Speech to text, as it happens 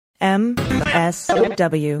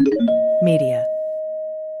MSW Media.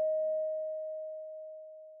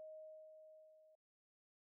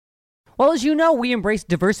 Well, as you know, we embrace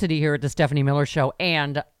diversity here at the Stephanie Miller Show,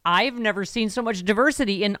 and I've never seen so much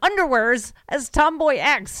diversity in underwears as Tomboy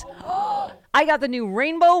X. I got the new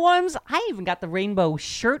rainbow ones. I even got the rainbow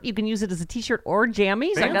shirt. You can use it as a t-shirt or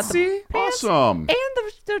jammies. Fancy? I got the pants Awesome. and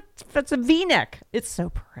it's a V-neck. It's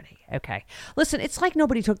so pretty. Okay. Listen, it's like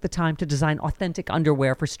nobody took the time to design authentic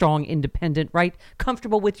underwear for strong, independent, right?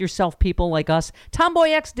 Comfortable with yourself people like us.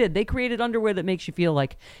 Tomboy X did. They created underwear that makes you feel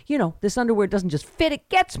like, you know, this underwear doesn't just fit, it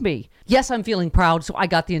gets me. Yes, I'm feeling proud, so I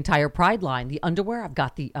got the entire Pride line. The underwear, I've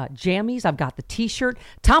got the jammies, I've got the t-shirt.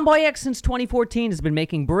 Tomboy X since 2014 has been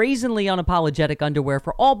making brazenly unapologetic underwear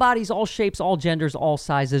for all bodies, all shapes, all genders, all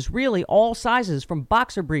sizes. Really, all sizes, from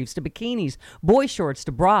boxer briefs to bikinis, boy shorts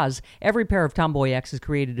to bras. Every pair of Tomboy X is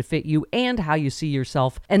created to fit you and how you see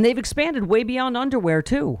yourself. And they've expanded way beyond underwear,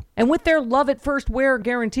 too. And with their love at first wear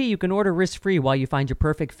guarantee, you can order risk-free while you find your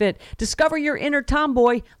perfect fit. Discover your inner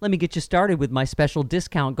tomboy. Let me get you started with my special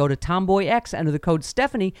discount. Go to Tomboy X, enter the code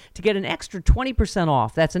Stephanie to get an extra 20%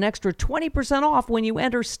 off. That's an extra 20% off when you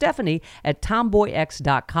enter Stephanie at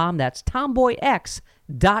tomboyx.com. That's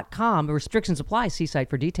tomboyx.com. Restrictions apply. See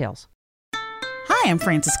site for details. Hi, I'm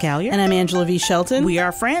Frances Callier. And I'm Angela V. Shelton. We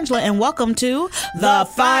are Frangela, and welcome to The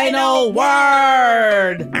Final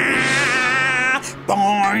Word.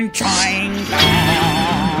 Born trying.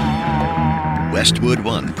 Westwood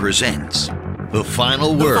One presents The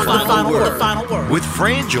Final Word. The Final Word. With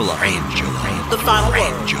Frangela. The Final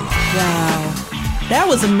Word. Wow. That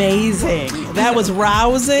was amazing. That was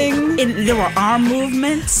rousing. And there were arm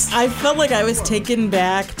movements. I felt like I was taken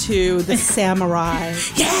back to the samurai.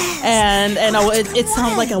 Yes. And it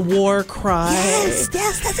sounded like a war cry. Yes,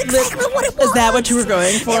 that's exactly what it was. Is that what you were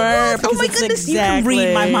going for? Oh Because my it's goodness, you can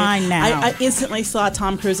read my mind now. I instantly saw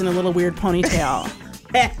Tom Cruise in a little weird ponytail.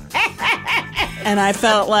 And I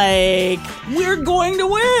felt like, we're going to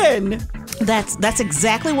win. That's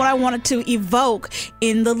exactly what I wanted to evoke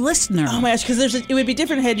in the listener. Oh my gosh, because it would be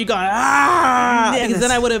different had you gone, ah! Yes. Because then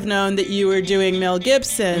I would have known that you were doing Mel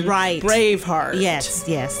Gibson, right? Braveheart. Yes.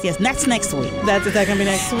 And that's next week. Is that going to be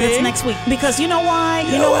next week? That's next week. Because you know why?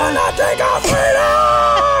 You know why? Not take our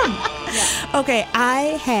freedom! Yeah. Okay,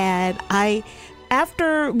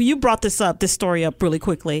 after you brought this story up really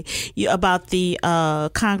quickly about the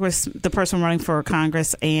Congress, the person running for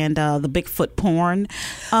Congress, and the Bigfoot porn.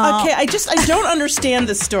 Okay, I don't understand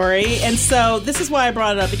the story, and so this is why I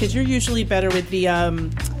brought it up, because you're usually better with the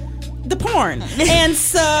porn, and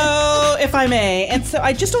so if I may, and so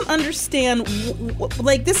I just don't understand.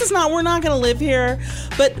 Like, this is not. We're not going to live here,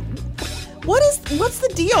 but. What's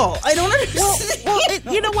the deal? I don't understand.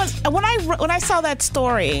 You know what? When I saw that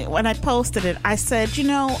story, when I posted it, I said, you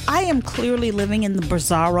know, I am clearly living in the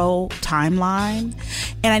bizarro timeline,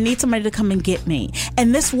 and I need somebody to come and get me.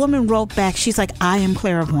 And this woman wrote back. She's like, I am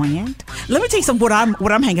clairvoyant. Let me tell you something.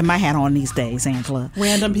 What I'm hanging my hat on these days, Angela.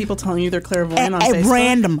 Random people telling you they're clairvoyant on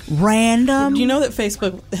Facebook. Random. Do you know that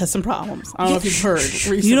Facebook has some problems? I don't know if you've heard.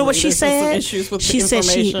 Recently, you know what she said? Some issues with she the said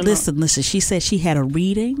information. Listen. She said she had a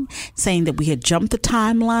reading saying that we had jumped the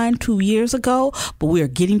timeline 2 years ago, but we are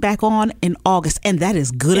getting back on in August, and that is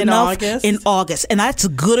good enough. In August, and that's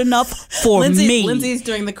good enough for me. Lindsay's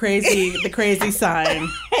doing the crazy sign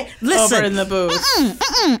listen, over in the booth.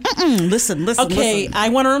 Listen. Okay, listen. I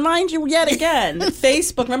want to remind you yet again.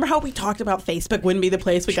 Facebook. Remember how we talked about Facebook wouldn't be the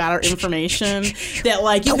place we got our information? That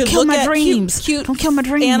like you Don't could kill look my at dreams. cute Don't kill my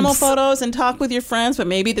dreams. animal photos and talk with your friends, but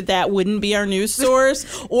maybe that wouldn't be our news source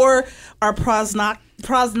or our prognostication.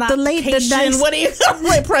 What do you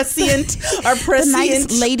prescient? Our prescient. The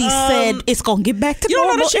nice lady said it's gonna get back to you don't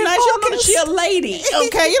normal. know that she's nice. You don't know that she's a lady.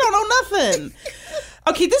 Okay, you don't know nothing.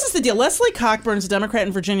 Okay, this is the deal. Leslie Cockburn's a Democrat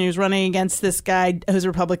in Virginia who's running against this guy who's a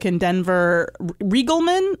Republican, Denver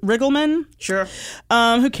Riggleman. Sure.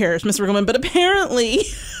 Who cares, Mr. Riggleman? But apparently,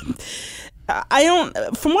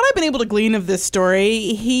 from what I've been able to glean of this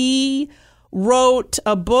story, he wrote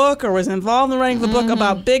a book or was involved in writing the book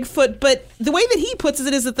about Bigfoot, but the way that he puts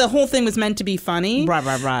it is that the whole thing was meant to be funny. Right.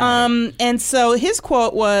 And so his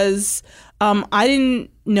quote was, I didn't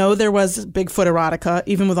know there was Bigfoot erotica,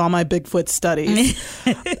 even with all my Bigfoot studies.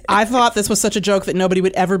 I thought this was such a joke that nobody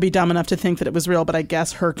would ever be dumb enough to think that it was real, but I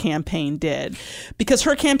guess her campaign did. Because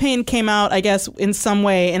her campaign came out, I guess, in some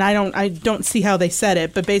way, and I don't see how they said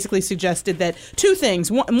it, but basically suggested that two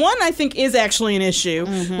things. One I think is actually an issue,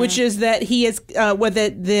 which is that he is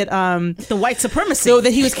the white supremacy. So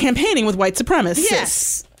that he was campaigning with white supremacists.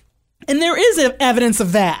 Yes. And there is evidence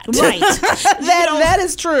of that. Right. That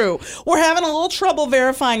is true. We're having a little trouble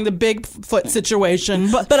verifying the Bigfoot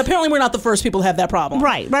situation, but apparently we're not the first people to have that problem.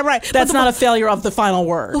 Right. That's not a failure of the final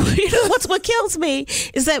word. You know what kills me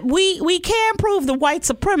is that we can prove the white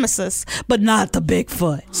supremacists, but not the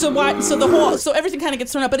Bigfoot. So everything kind of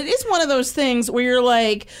gets thrown out. But it is one of those things where you're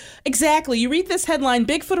like, exactly. You read this headline: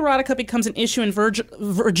 Bigfoot erotica becomes an issue in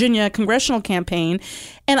Virginia congressional campaign,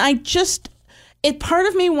 and part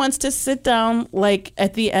of me wants to sit down like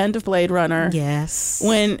at the end of Blade Runner. Yes.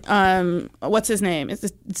 When what's his name?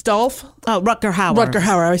 It's Dolph? Oh, Rutger Hauer. Rutger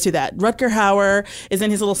Hauer. I always do that. Rutger Hauer is in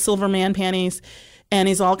his little silver man panties, and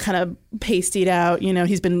he's all kind of pastied out. You know,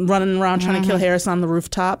 he's been running around trying to kill Harris on the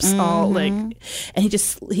rooftops, all like, and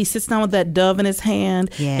he sits down with that dove in his hand,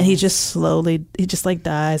 and he just like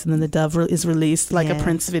dies, and then the dove is released like a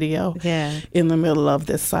Prince video in the middle of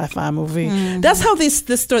this sci-fi movie. That's how this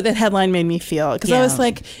story, that headline made me feel, because I was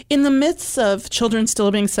like, in the midst of children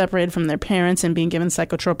still being separated from their parents and being given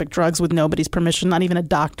psychotropic drugs with nobody's permission, not even a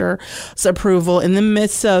doctor's approval, in the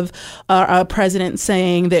midst of a president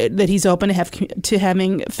saying that he's open to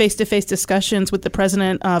having face-to-face discussions with the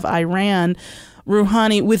president of Iran,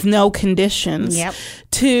 Rouhani, with no conditions. Yep.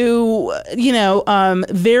 To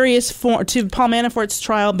various to Paul Manafort's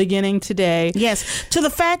trial beginning today. Yes. To the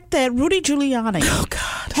fact that Rudy Giuliani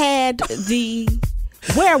had the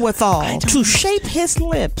wherewithal to shape his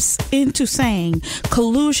lips into saying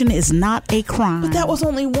collusion is not a crime. But that was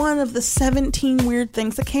only one of the 17 weird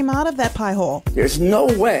things that came out of that pie hole. There's no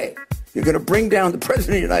way you're going to bring down the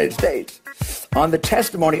president of the United States on the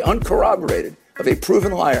testimony, uncorroborated, of a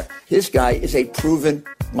proven liar. This guy is a proven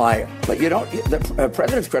liar. But the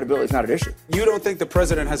president's credibility is not an issue. You don't think the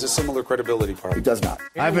president has a similar credibility problem? He does not.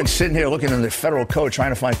 I've been sitting here looking in the federal code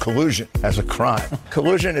trying to find collusion as a crime.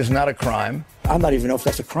 Collusion is not a crime. I'm not even know if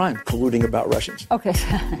that's a crime, colluding about Russians. Okay.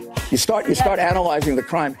 You start analyzing the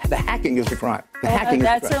crime. The hacking is the crime.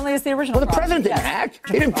 That certainly is the original Well, the president didn't hack.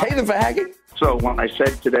 He didn't pay them for hacking. So when I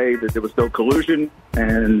said today that there was no collusion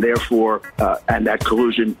and therefore, and that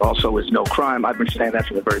collusion also is no crime, I've been saying that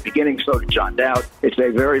from the very beginning. So did John Dowd. It's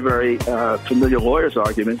a very, very familiar lawyer's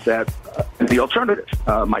argument that the alternative,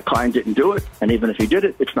 my client didn't do it. And even if he did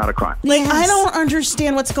it, it's not a crime. I don't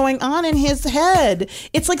understand what's going on in his head.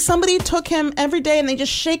 It's like somebody took him every day and they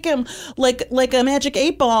just shake him like a magic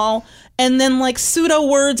 8-ball. And then like pseudo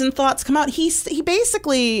words and thoughts come out. He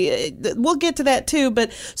basically, we'll get to that too.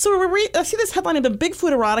 But so I see this headline of a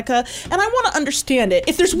Bigfoot erotica, and I want to understand it.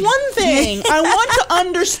 If there's one thing I want to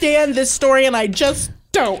understand this story, and I just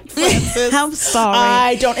don't, Frances. I'm sorry.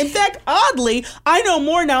 I don't. In fact, oddly, I know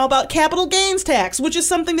more now about capital gains tax, which is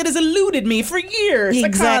something that has eluded me for years.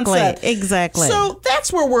 Exactly. So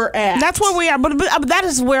that's where we're at. That's where we are. But that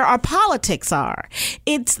is where our politics are.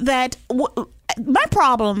 It's that my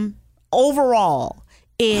problem overall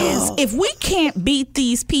is if we can't beat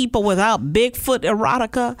these people without Bigfoot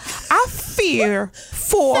erotica, I fear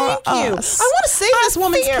for us. I want to say this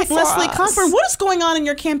woman's Leslie Cochran. What is going on in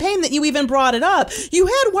your campaign that you even brought it up? You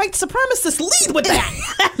had white supremacists lead with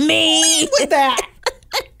that. Lead with that.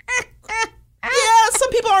 Yeah, some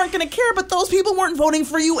people aren't going to care, but those people weren't voting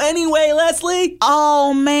for you anyway, Leslie.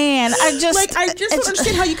 Oh man, I just don't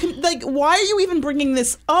understand how you can. Why are you even bringing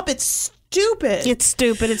this up? It's stupid. It's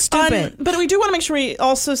stupid. But we do want to make sure we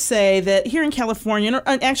also say that here in California,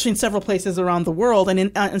 and actually in several places around the world, and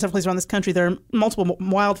in several places around this country, there are multiple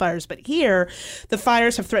wildfires. But here, the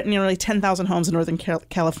fires have threatened nearly 10,000 homes in Northern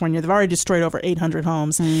California. They've already destroyed over 800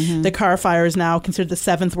 homes. Mm-hmm. The Carr Fire is now considered the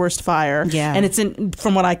 7th worst fire. Yeah. And it's,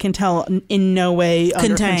 from what I can tell, in no way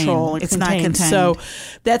under control. It's not contained. So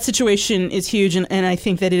that situation is huge, and I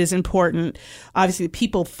think that it is important. Obviously,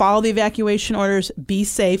 people follow the evacuation orders, be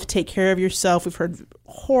safe, take care of yourself. We've heard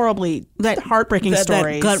heartbreaking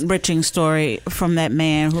stories. That gut-wrenching story from that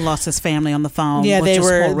man who lost his family on the phone. Yeah,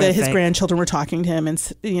 horrific. His grandchildren were talking to him, and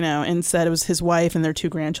said it was his wife and their 2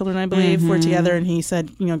 grandchildren, I believe, were together. And he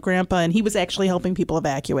said, Grandpa, and he was actually helping people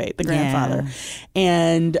evacuate, the grandfather. Yeah.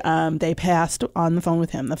 And they passed on the phone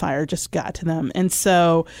with him. The fire just got to them, and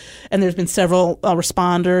there's been several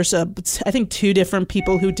responders. I think 2 different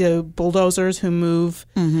people who do bulldozers who move,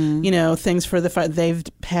 things for the fire. They've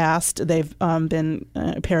passed. They've been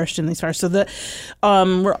perished in these fires. So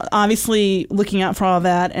we're obviously looking out for all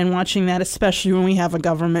that and watching that, especially when we have a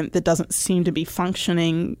government that doesn't seem to be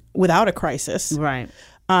functioning without a crisis. Right.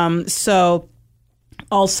 So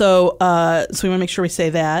we want to make sure we say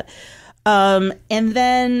that. And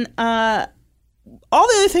then all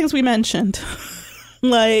the other things we mentioned.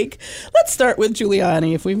 Like, let's start with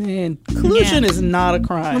Giuliani, if we may. Collusion is not a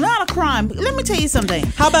crime. Not a crime. Let me tell you something.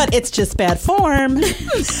 How about it's just bad form?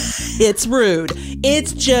 It's rude.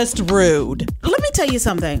 It's just rude. Let me tell you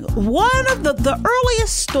something. One of the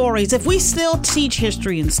earliest stories, if we still teach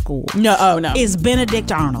history in school, no, is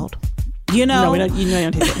Benedict Arnold. You know, no, we don't.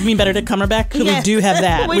 You mean Benedict Cumberbatch? Yes. We do have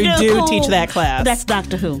that. we do teach that class. That's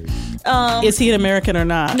Doctor Who. Is he an American or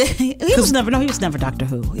not? he was never Doctor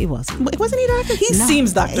Who. He wasn't. Wasn't he Doctor? He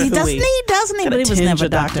seems Doctor Who. Doesn't he? But he was never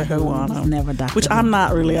Doctor Who on him. Never Doctor. Which Who. I'm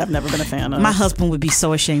not really. I've never been a fan of. My husband would be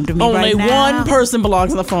so ashamed of me. Only right now. one person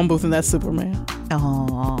belongs in the phone booth, and that's Superman.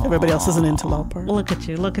 Oh, everybody else is an interloper. Look at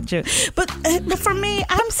you. But for me,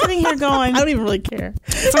 I'm sitting here going. I don't even really care.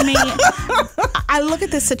 For me, I look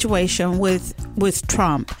at this situation with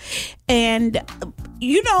Trump, and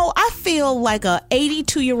I feel like a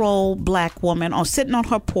 82-year-old black woman sitting on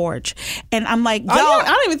her porch, and I'm like, I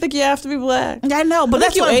don't even think you have to be black. I know, but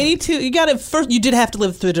that's you 82. You got to first. You did have to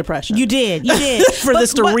live through depression. You did for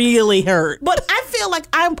this to really hurt. But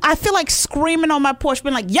I feel like screaming on my porch,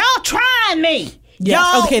 being like, y'all trying me.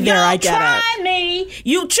 Yes. Okay, there, I get it. Trying me.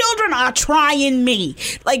 You children are trying me.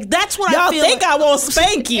 Like, that's what y'all I feel. Y'all think I won't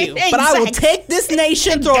spank you, but I will take this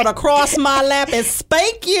nation, throw it across my lap, and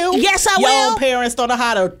spank you. Yes, I will. Y'all parents don't know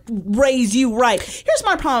how to raise you right. Here's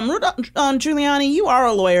my problem. Giuliani, you are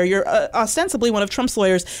a lawyer. You're ostensibly one of Trump's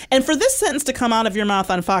lawyers. And for this sentence to come out of your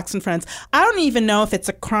mouth on Fox and Friends, I don't even know if it's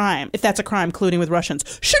a crime, if that's a crime, colluding with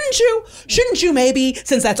Russians. Shouldn't you maybe,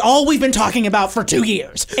 since that's all we've been talking about for 2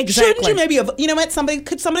 years? Exactly. Shouldn't you maybe, you know what?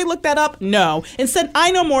 Could somebody look that up? No. Instead,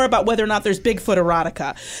 I know more about whether or not there's Bigfoot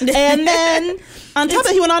erotica. And then on top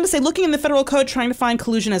of it, he went on to say, looking in the federal code, trying to find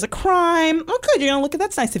collusion as a crime. Oh, good. You're going to look at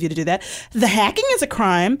that's nice of you to do that. The hacking is a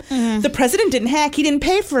crime. Mm-hmm. The president didn't hack. He didn't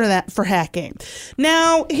pay for that for hacking.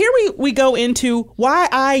 Now, here we go into why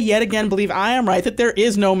I yet again believe I am right, that there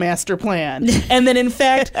is no master plan. And then, in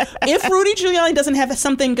fact, if Rudy Giuliani doesn't have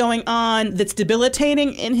something going on that's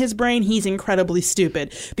debilitating in his brain, he's incredibly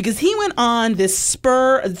stupid. Because he went on this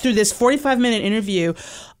through this 45-minute interview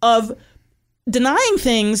of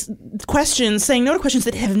denying questions, saying no to questions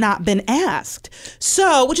that have not been asked.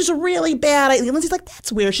 So, which is a really bad idea. Lindsay's like,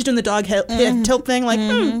 that's weird. She's doing the dog tilt thing. Like,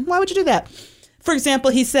 why would you do that? For example,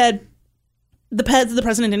 he said, the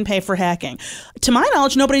president didn't pay for hacking. To my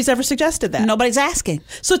knowledge, nobody's ever suggested that. Nobody's asking.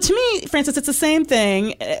 So to me, Frances, it's the same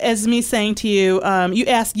thing as me saying to you,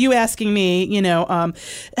 you asking me, did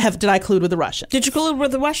I collude with the Russians? Did you collude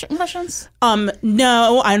with the Russians?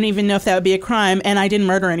 No, I don't even know if that would be a crime, and I didn't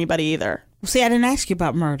murder anybody either. See, I didn't ask you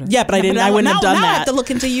about murder. Yeah, but I didn't. I wouldn't have done that. I have to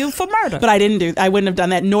look into you for murder. But I wouldn't have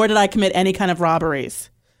done that. Nor did I commit any kind of robberies.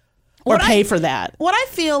 Or pay for that. What I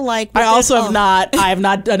feel like... I also have not... I have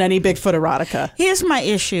not done any Bigfoot erotica. Here's my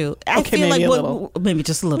issue. I feel maybe like... maybe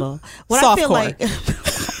just a little. What Softcore. I feel like...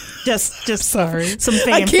 just sorry. Some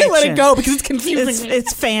fan fiction. I can't let it go because it's confusing.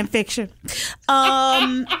 It's fan fiction.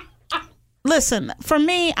 Listen, for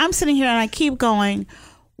me, I'm sitting here and I keep going...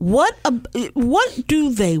 What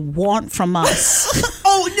do they want from us?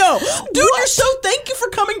 Oh no, dude! You're so thank you for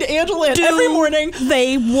coming to Angela every morning.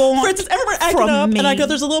 They want. For instance, every morning I get up and I go.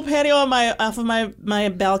 There's a little patio on off of my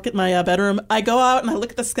balcony, my bedroom. I go out and I look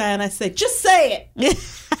at the sky and I say, "Just say it.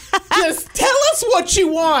 Just tell us what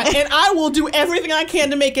you want, and I will do everything I can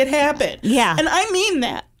to make it happen." Yeah, and I mean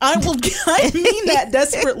that. I mean that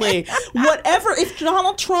desperately. Whatever, if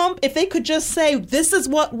Donald Trump, if they could just say, this is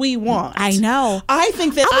what we want. I know. I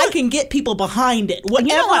think that I can get people behind it. Whatever.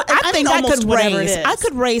 You know what? I think I could raise. I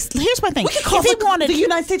could raise. Here's my thing. We could call the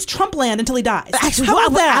United States Trump land until he dies. Actually, how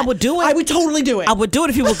about that? I would do it. I would totally do it. I would do it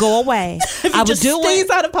if he would go away. If he just stays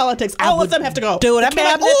out of politics. All of them have to go. Do it. I'd be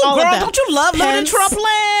like, oh, girl, don't you love living in Trump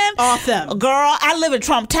land? Off them. Girl, I live in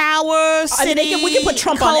Trump Towers, city, we can put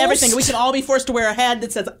Trump on everything. We can all be forced to wear a hat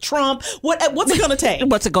that says Trump. What's it going to take?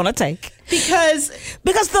 What's it going to take? Because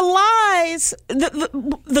the lies,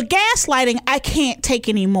 the gaslighting, I can't take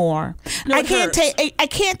anymore. No, I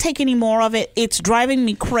can't take any more of it. It's driving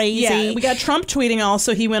me crazy. Yeah, we got Trump tweeting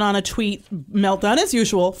also. He went on a tweet meltdown as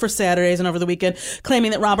usual for Saturdays and over the weekend,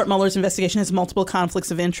 claiming that Robert Mueller's investigation has multiple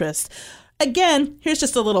conflicts of interest. Again, here's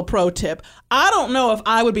just a little pro tip. I don't know if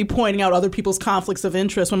I would be pointing out other people's conflicts of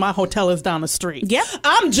interest when my hotel is down the street. Yeah.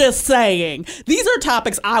 I'm just saying. These are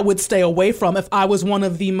topics I would stay away from if I was one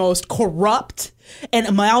of the most corrupt and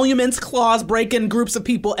emoluments clause breaking groups of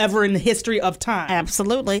people ever in the history of time.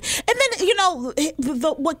 Absolutely. And then,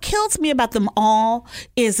 what kills me about them all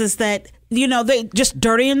is that they just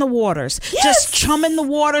dirtying the waters, just chumming the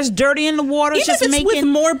waters, dirtying the waters, Even just if it's making with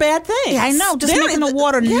more bad things. Yeah, I know, just making the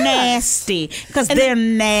water nasty because they're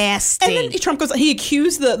nasty. And then Trump goes, he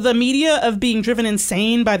accused the media of being driven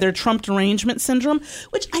insane by their Trump derangement syndrome,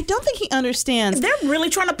 which I don't think he understands. They're really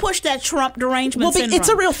trying to push that Trump derangement syndrome. It's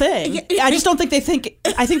a real thing. I just don't think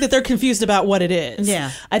I think that they're confused about what it is.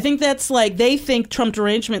 Yeah. I think that's like, they think Trump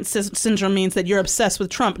derangement syndrome means that you're obsessed with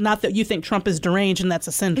Trump, not that you think Trump is deranged and that's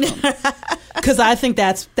a syndrome. Because I think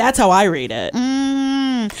that's how I read it.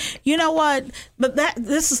 You know what? But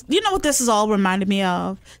this is all reminded me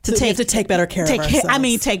of? We have to take better care of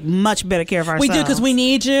ourselves. Take much better care of ourselves. We do, because we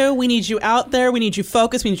need you. We need you out there. We need you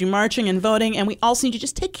focused. We need you marching and voting. And we also need you to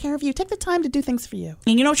just take care of you. Take the time to do things for you.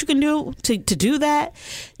 And you know what you can do to do that?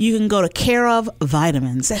 You can go to Care of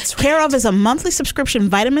Vitamins. That's right. Care of is a monthly subscription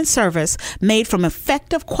vitamin service made from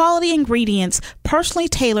effective quality ingredients, personally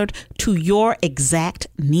tailored to your exact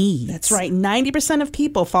needs. That's right. 90% of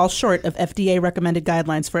people fall short of FDA recommended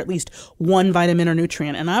guidelines for at least one vitamin or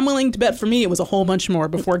nutrient. And I'm willing to bet for me it was a whole bunch more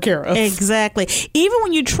before Care of. Exactly. Even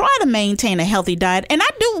when you try to maintain a healthy diet, and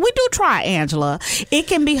we do try, Angela, it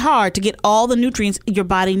can be hard to get all the nutrients your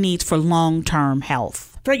body needs for long-term health.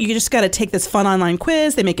 Right, you just got to take this fun online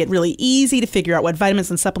quiz. They make it really easy to figure out what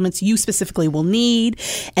vitamins and supplements you specifically will need.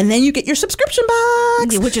 And then you get your subscription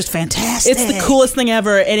box. Which is fantastic. It's the coolest thing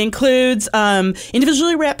ever. It includes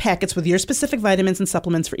individually wrapped packets with your specific vitamins and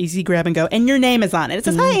supplements for easy grab and go. And your name is on it. It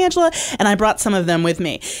says, "Hi, Angela." And I brought some of them with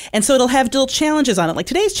me. And so it'll have little challenges on it. Like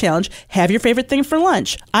today's challenge, have your favorite thing for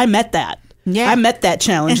lunch. I met that. Yeah. I met that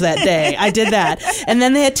challenge that day. I did that. And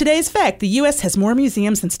then they had today's fact. The U.S. has more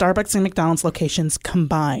museums than Starbucks and McDonald's locations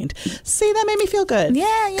combined. See, that made me feel good.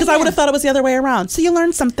 Yeah. Because I would have thought it was the other way around. So you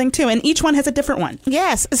learn something, too. And each one has a different one.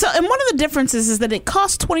 Yes. So, and one of the differences is that it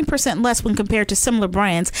costs 20% less when compared to similar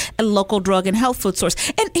brands at local drug and health food stores.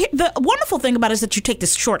 And the wonderful thing about it is that you take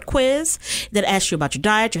this short quiz that asks you about your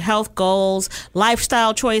diet, your health goals,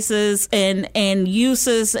 lifestyle choices, and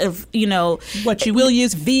uses of, what you will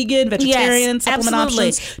use, vegan, vegetarian, supplement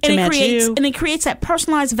options to match you. And it creates that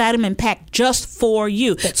personalized vitamin pack just for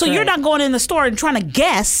you. So you're not going in the store and trying to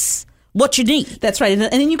guess what you need. That's right. And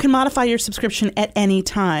then you can modify your subscription at any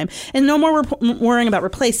time. And no more worrying about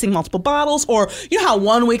replacing multiple bottles, or you know how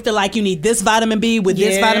one week they're like, you need this vitamin B with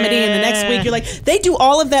this vitamin D, and the next week you're like, they do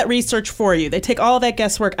all of that research for you. They take all of that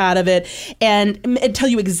guesswork out of it and tell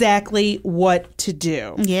you exactly what to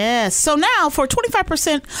do. Yes. So now for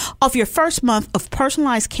 25% off your first month of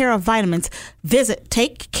personalized Care of vitamins, visit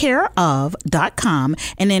takecareof.com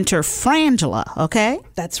and enter Frangela, okay?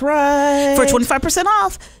 That's right. For 25%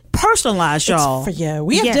 off. Personalized, y'all. It's for you.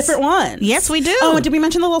 We have different ones. Yes, we do. Oh, did we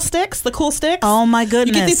mention the little sticks? The cool sticks? Oh my goodness.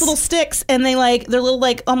 You get these little sticks and they're little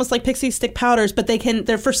almost like pixie stick powders, but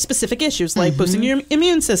they're for specific issues like boosting your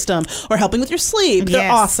immune system or helping with your sleep. Yes.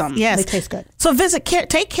 They're awesome. Yes. They taste good. So visit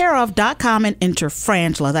takecareof.com and enter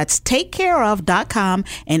Frangela. That's takecareof.com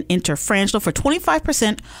and enter Frangela for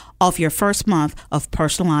 25% off your first month of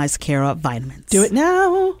personalized Care of vitamins. Do it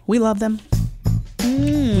now. We love them.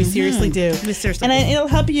 We seriously do. And it'll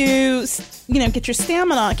help you, get your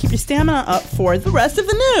stamina, keep your stamina up for the rest of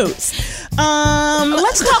the news.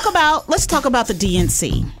 Let's talk about the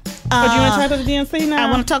DNC. Do you want to talk about the DNC now?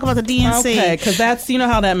 I want to talk about the DNC. Okay, because that's,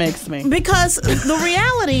 how that makes me. Because the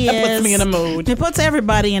reality that is... puts me in a mood. It puts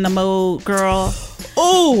everybody in a mood, girl.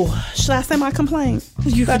 Oh, should I say my complaint?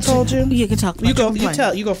 I told you. You can talk about your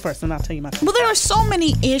complaint. You go first, and I'll tell you my complaint. Well, there are so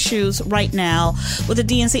many issues right now with the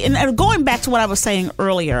DNC. And going back to what I was saying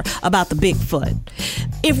earlier about the Bigfoot,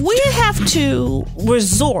 if we have to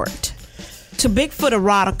resort to Bigfoot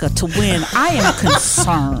erotica to win, I am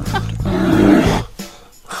concerned.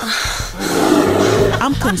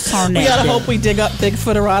 I'm concerned. We gotta hope we dig up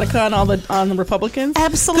Bigfoot erotica on the Republicans.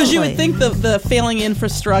 Absolutely, because you would think the failing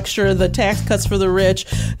infrastructure, the tax cuts for the rich,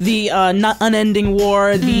 the unending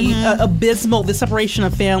war, the abysmal, the separation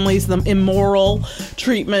of families, the immoral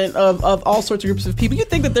treatment of all sorts of groups of people. You'd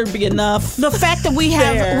think that there'd be enough. The fact that we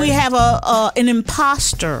have an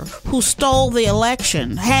imposter who stole the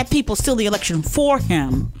election, had people steal the election for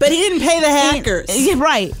him, but he didn't pay the hackers.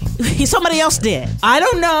 Right, somebody else did. I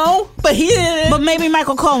don't know, but he did. But maybe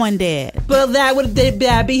Michael Cohen did. Well,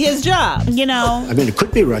 that'd be his job. I mean, it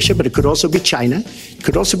could be Russia, but it could also be China. It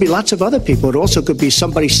could also be lots of other people. It also could be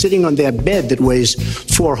somebody sitting on their bed that weighs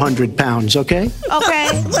 400 pounds, okay?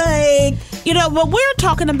 Okay. But we're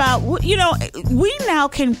talking about, we now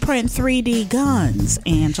can print 3D guns,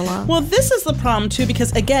 Angela. Well, this is the problem, too,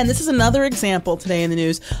 because, again, this is another example today in the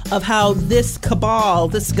news of how this cabal,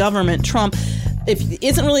 this government, Trump,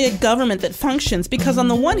 isn't really a government that functions, because on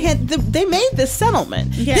the one hand, they made this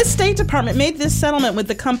settlement. Yeah. This State Department made this settlement with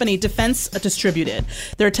the company Defense Distributed.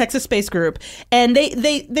 They're a Texas-based group, and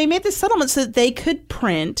they made this settlement so that they could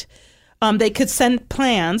print. They could send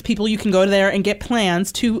plans. People, you can go there and get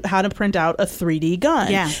plans to how to print out a 3D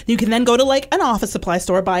gun. Yeah. You can then go to like an office supply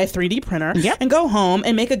store, buy a 3D printer, and go home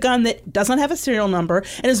and make a gun that doesn't have a serial number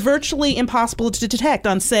and is virtually impossible to detect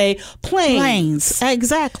on, say, planes.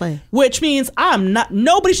 Exactly. Which means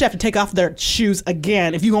nobody should have to take off their shoes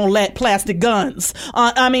again if you're going to let plastic guns.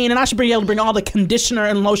 And I should be able to bring all the conditioner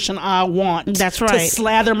and lotion I want. That's right. To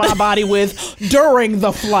slather my body with during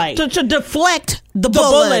the flight. To deflect the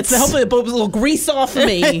bullets. Hopefully a little grease off of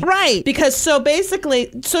me. Right. Because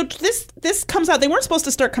this comes out. They weren't supposed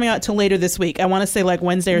to start coming out till later this week. I want to say like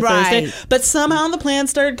Wednesday or Thursday. But somehow the plan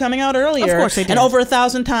started coming out earlier. Of course they did. And over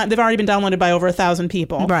 1,000 times. They've already been downloaded by over 1,000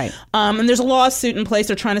 people. Right. And there's a lawsuit in place.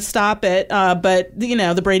 They're trying to stop it. But,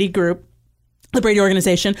 the Brady Group. The Brady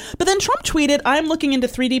organization. But then Trump tweeted, I'm looking into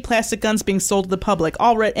 3D plastic guns being sold to the public.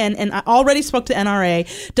 And I already spoke to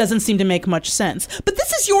NRA. Doesn't seem to make much sense. But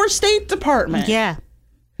this is your State Department. Yeah.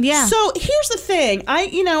 Yeah. So here's the thing.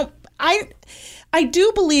 I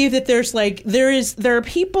do believe that there are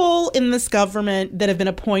people in this government that have been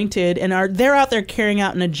appointed and they're out there carrying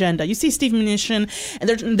out an agenda. You see Steve Mnuchin,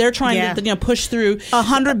 and they're trying to push through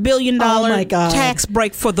 $100 billion tax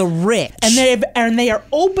break for the rich, and they are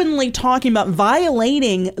openly talking about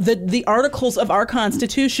violating the articles of our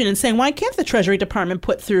Constitution and saying, why can't the Treasury Department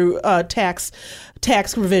put through tax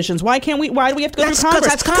revisions? Why do we have to go through Congress?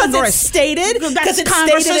 That's Congress. Because it's stated. That's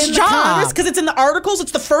Congress's job. Because it's in the articles.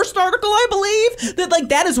 It's the first article, I believe,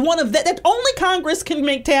 that is one of that only Congress can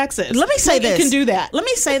make taxes. Let me say this. Can do that. Let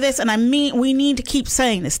me say this, and we need to keep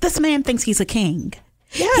saying this. This man thinks he's a king.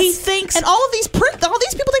 Yes. He thinks, and all these people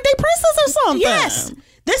think they princess or something. Yes.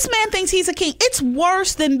 This man thinks he's a king. It's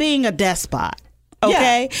worse than being a despot.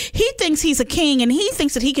 Okay? Yeah. He thinks he's a king, and he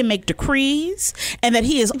thinks that he can make decrees and that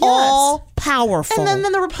he is all powerful. And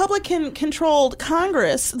then the Republican-controlled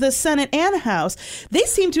Congress, the Senate and House, they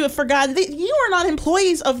seem to have forgotten that you are not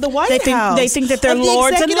employees of the White House. They think that they're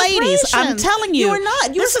lords and ladies. I'm telling you. You are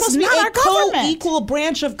not. You're supposed to be a co-equal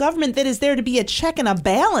branch of government that is there to be a check and a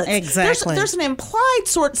balance. Exactly. There's an implied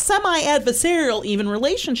semi-adversarial even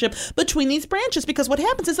relationship between these branches, because what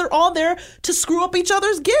happens is they're all there to screw up each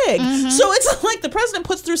other's gig. Mm-hmm. So it's like the president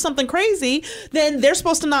puts through something crazy, then they're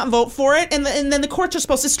supposed to not vote for it, and then the courts are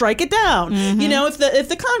supposed to strike it down. Mm-hmm. If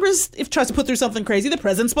the Congress tries to put through something crazy, the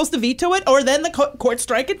president's supposed to veto it, or then the courts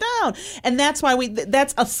strike it down. And that's why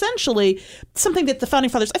that's essentially something that the founding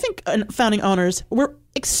fathers, I think, founding owners, were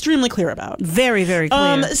extremely clear about. Very, very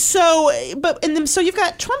clear. So you've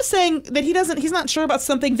got Trump saying that he's not sure about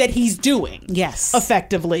something that he's doing. Yes.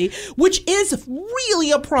 Effectively, which is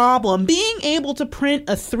really a problem. Being able to print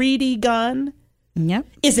a 3D gun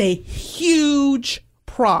is a huge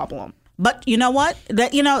problem. But you know what?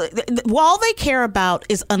 All they care about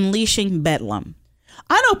is unleashing bedlam.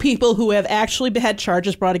 I know people who have actually had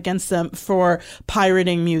charges brought against them for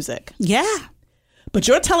pirating music. Yeah. But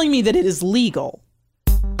you're telling me that it is legal.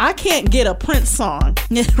 I can't get a Prince song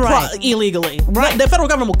illegally. Right. The federal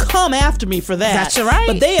government will come after me for that. That's right.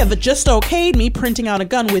 But they have just okayed me printing out a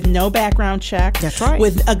gun with no background check. That's right.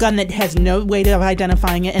 With a gun that has no way of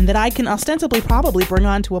identifying it, and that I can ostensibly probably bring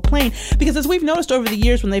onto a plane. Because as we've noticed over the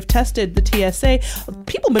years when they've tested the TSA,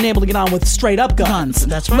 people have been able to get on with straight up guns.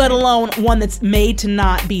 That's right. Let alone one that's made to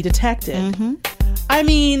not be detected. Mm-hmm. I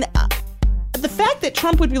mean, the fact that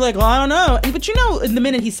Trump would be like, well, I don't know. But the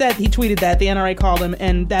minute he tweeted that, the NRA called him,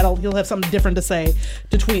 and he'll have something different to say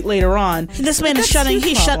to tweet later on. This man is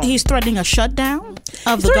he's threatening a shutdown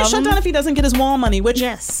of the government. He's shutdown if he doesn't get his wall money, which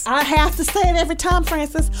I have to say it every time,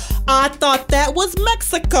 Francis. I thought that was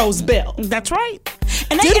Mexico's bill. That's right.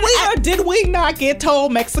 Did we not get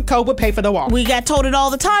told Mexico would pay for the wall? We got told it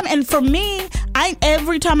all the time. And for me,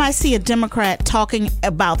 every time I see a Democrat talking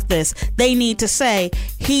about this, they need to say,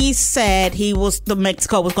 he said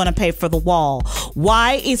Mexico was going to pay for the wall.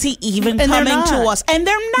 Why is he even coming to us? And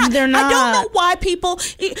they're not. I don't know why people.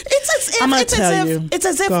 It's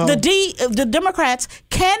as if the Democrats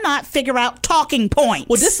cannot figure out talking points.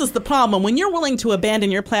 Well, this is the problem. When you're willing to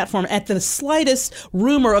abandon your platform at the slightest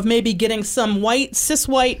rumor of maybe getting some white cis cis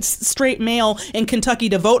white straight male in Kentucky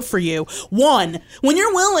to vote for you? One, when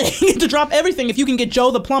you're willing to drop everything if you can get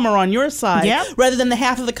Joe the plumber on your side, rather than the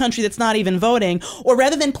half of the country that's not even voting, or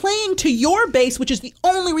rather than playing to your base, which is the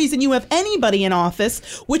only reason you have anybody in office,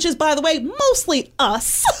 which is, by the way, mostly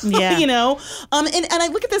us. Yeah. You know, and I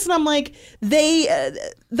look at this and I'm like,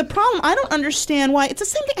 the problem, I don't understand why. It's the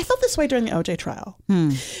same thing. I felt this way during the OJ trial.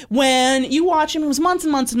 When you watch him, it was months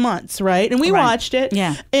and months and months, right? And we watched it.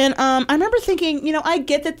 Yeah. And I remember thinking, you know, I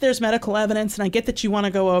get that there's medical evidence and I get that you want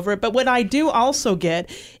to go over it, but what I do also get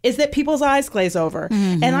is that people's eyes glaze over.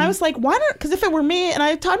 And I was like, why not? Because if it were me, and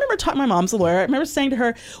I remember talking, my mom's a lawyer, I remember saying to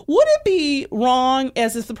her, would it be wrong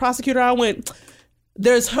as if the prosecutor, I went,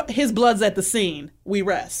 his blood's at the scene, we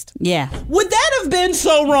rest. Yeah. Would that have been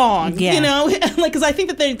so wrong? Yeah. You know, like, because I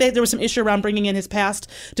think that there was some issue around bringing in his past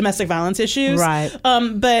domestic violence issues. Right.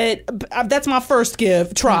 But that's my first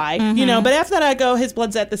try, you know, but after that I go, his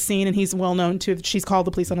blood's at the scene and he's well known to, she's called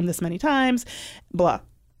the police on him this many times, blah.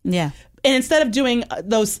 Yeah. And instead of doing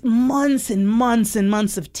those months and months and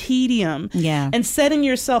months of tedium and setting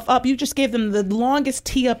yourself up, you just gave them the longest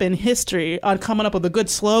tee up in history on coming up with a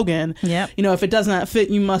good slogan. Yep. You know, if it does not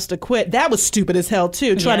fit, you must acquit. That was stupid as hell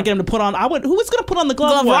too. Trying to get him to put on. Who was going to put on the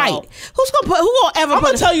glove? Right. Who will ever? I'm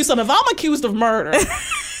going to tell you something. If I'm accused of murder.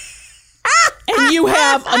 And you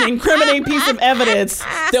have an incriminating piece of evidence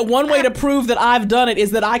that one way to prove that I've done it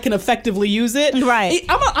is that I can effectively use it. Right.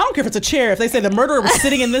 I don't care if it's a chair. If they say the murderer was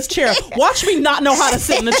sitting in this chair, watch me not know how to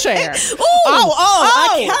sit in the chair.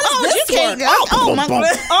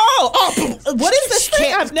 What is this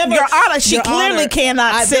thing? I've never. Your Honor, she clearly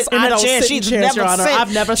cannot sit in a chair. She's never sat.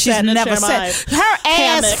 I've never sat in a chair. Her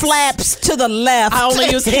ass flaps to the left. I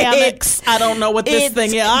only use hammocks. I don't know what this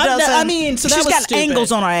thing is. I mean, so that was she's got stupid.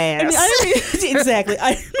 angles on her ass. Exactly.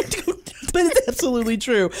 But it's absolutely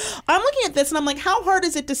true. I'm looking at this and I'm like, how hard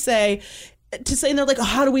is it to say, and they're like, oh,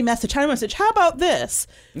 how do we message? How about this?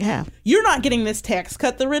 Yeah. You're not getting this tax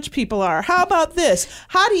cut. The rich people are. How about this?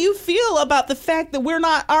 How do you feel about the fact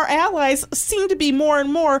that our allies seem to be more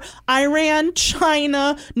and more Iran,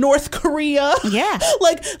 China, North Korea? Yeah.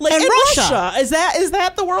 like and Russia. Is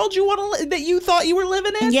that the world that you thought you were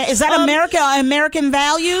living in? Yeah. Is that American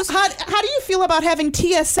values? How do you feel about having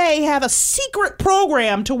TSA have a secret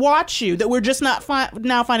program to watch you that we're just not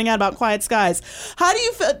now finding out about Quiet Skies? How do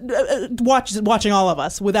you feel watching all of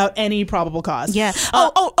us without any probable cause? Yeah.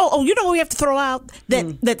 You know what we have to throw out?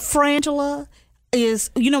 That Frangela is,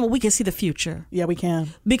 you know what, we can see the future. Yeah, we can.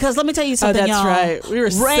 Because let me tell you something, that's y'all. Right. We were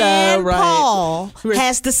Rand so right. Paul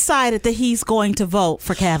has decided that he's going to vote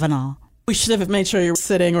for Kavanaugh. We should have made sure you're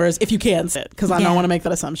sitting, or if you can sit, because I don't want to make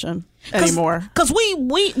that assumption anymore. Because we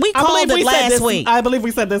called it last week. I believe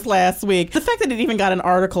we said this last week. The fact that it even got an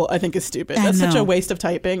article, I think, is stupid. That's such a waste of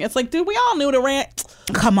typing. It's like, dude, we all knew the Rand.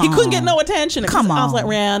 Come on, he couldn't get no attention. Come on, I was like,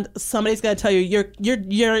 Rand, somebody's got to tell you, your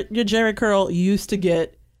Jerry curl used to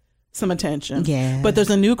get some attention. Yeah. But there's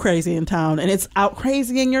a new crazy in town, and it's out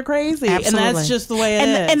crazy and you're crazy. Absolutely. And that's just the way it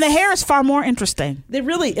is. And the hair is far more interesting. It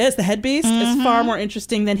really is. The head beast is far more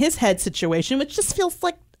interesting than his head situation, which just feels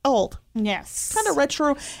like old. Yes. Kind of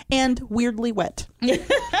retro and weirdly wet.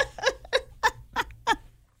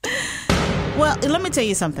 Well, let me tell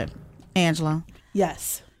you something, Angela.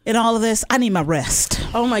 Yes. In all of this, I need my rest.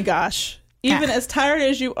 Oh my gosh. Even as tired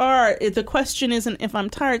as you are, the question isn't if I'm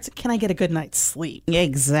tired, it's, can I get a good night's sleep?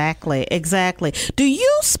 Exactly. Do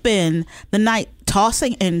you spend the night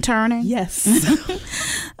tossing and turning? Yes.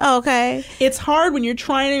 Okay. It's hard when you're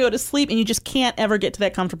trying to go to sleep and you just can't ever get to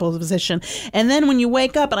that comfortable position. And then when you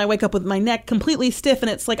wake up, and I wake up with my neck completely stiff, and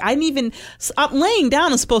it's like laying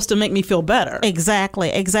down is supposed to make me feel better.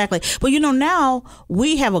 Exactly. Well, now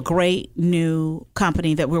we have a great new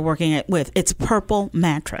company that we're working with. It's Purple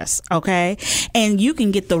Mattress, okay? And you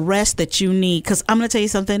can get the rest that you need, because I'm going to tell you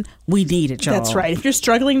something, we need it, y'all. That's right. If you're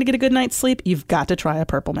struggling to get a good night's sleep, you've got to try a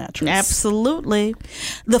Purple Mattress. Absolutely.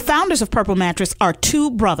 The founders of Purple Mattress are two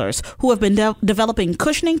brothers who have been developing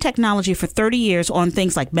cushioning technology for 30 years on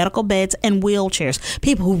things like medical beds and wheelchairs.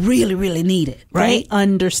 People who really, really need it, right? They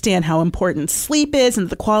understand how important sleep is, and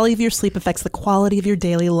the quality of your sleep affects the quality of your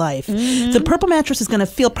daily life. Mm-hmm. The Purple Mattress is going to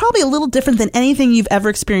feel probably a little different than anything you've ever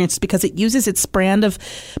experienced, because it uses its brand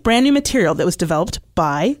new material that was developed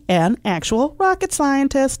by an actual rocket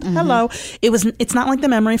scientist. Mm-hmm. Hello. It's not like the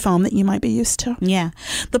memory foam that you might be used to. Yeah.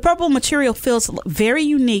 The Purple material feels very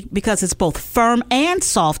unique because it's both firm and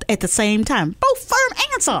soft at the same time. Both firm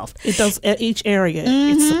and soft. It does each area.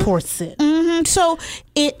 It supports it. Mm-hmm. So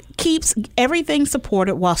It keeps everything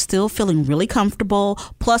supported while still feeling really comfortable.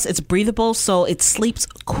 Plus, it's breathable, so it sleeps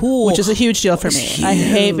cool. Which is a huge deal for me. I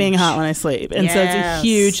hate being hot when I sleep. And so it's a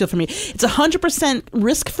huge deal for me. It's a 100%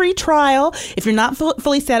 risk-free trial. If you're not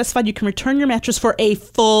fully satisfied, you can return your mattress for a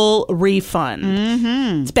full refund.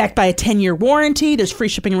 Mm-hmm. It's backed by a 10-year warranty. There's free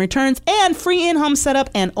shipping and returns and free in-home setup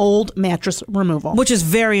and old mattress removal. Which is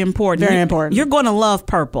very important. Very important. You're going to love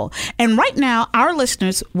Purple. And right now, our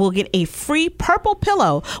listeners will get a free Purple pillow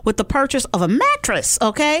with the purchase of a mattress,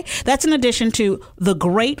 okay? That's in addition to the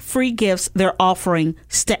great free gifts they're offering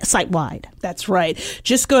site-wide. That's right.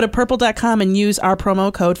 Just go to purple.com and use our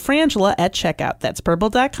promo code Frangela at checkout. That's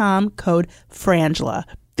purple.com, code Frangela.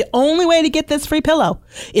 The only way to get this free pillow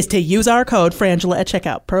is to use our code Frangela at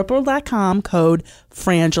checkout. Purple.com, code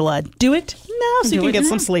Frangela. Do it now so you can get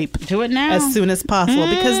some sleep. Do it now. As soon as possible.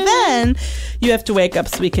 Because then you have to wake up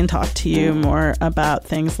so we can talk to you more about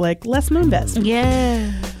things like Les Moonves.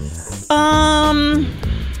 Yes. Well,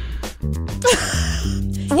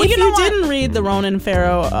 if you didn't read the Ronan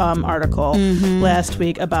Farrow article last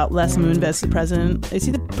week about Les Moonves, the president, is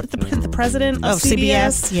he the president of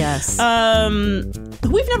CBS? Yes.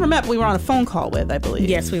 Who we've never met, but we were on a phone call with, I believe.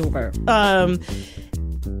 Yes, we were.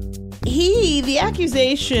 The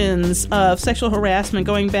accusations of sexual harassment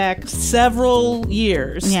going back several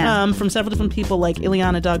years from several different people like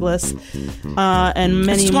Ileana Douglas and many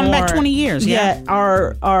more. It's going back 20 years,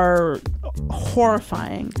 are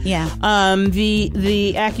horrifying. Yeah.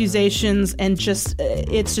 The accusations and just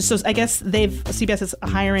it's just so I guess CBS is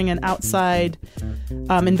hiring an outside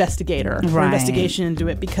investigator for investigation into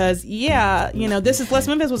it because this is Les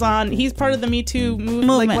Moonves was on. He's part of the Me Too movement.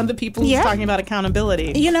 Like one of the people who's talking about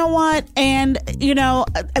accountability. You know what? And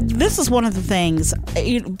this is one of the things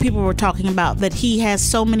people were talking about, that he has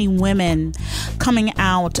so many women coming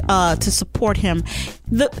out to support him.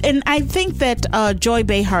 And I think that Joy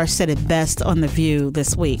Behar said it best on The View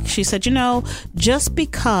this week. She said, just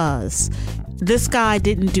because this guy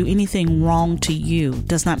didn't do anything wrong to you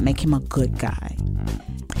does not make him a good guy.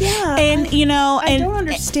 Yeah, and I don't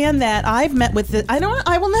understand that. I've met with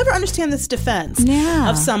I will never understand this defense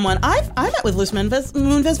of someone. I met with Les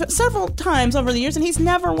Moonves several times over the years, and he's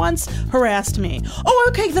never once harassed me. Oh,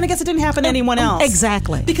 okay, then I guess it didn't happen to anyone else.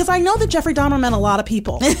 Exactly, because I know that Jeffrey Dahmer meant a lot of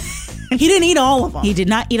people. He didn't eat all of them. He did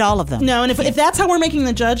not eat all of them. No, and if that's how we're making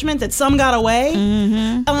the judgment that some got away,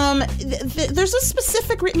 there's a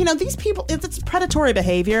specific, these people, it's predatory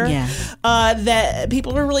behavior that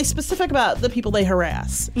people are really specific about the people they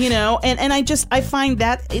harass, and I find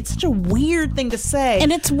that it's such a weird thing to say.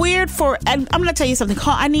 And it's weird and I'm going to tell you something.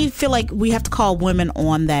 I feel like we have to call women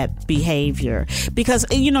on that behavior because,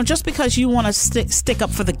 just because you want to stick up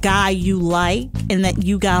for the guy you like and that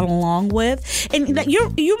you got along with, and that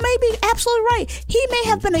you may be absolutely right. He may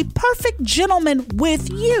have been a perfect gentleman with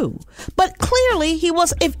you, but clearly he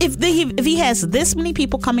was. If he has this many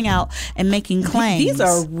people coming out and making claims, these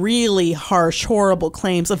are really harsh, horrible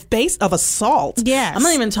claims of assault. Yes,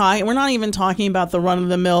 We're not even talking about the run of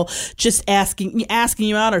the mill, just asking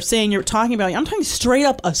you out or saying you're talking about. I'm talking straight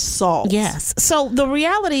up assault. Yes. So the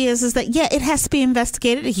reality is that it has to be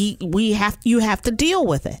investigated. You have to deal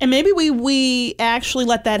with it, and maybe we actually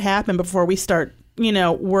let that happen before we start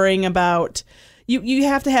worrying about you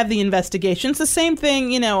have to have the investigations. The same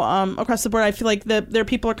thing, across the board. I feel like there are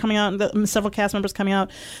people are coming out, several cast members coming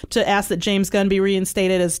out to ask that James Gunn be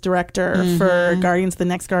reinstated as director for the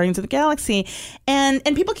next Guardians of the Galaxy. And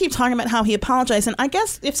people keep talking about how he apologized. And I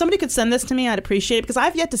guess if somebody could send this to me, I'd appreciate it because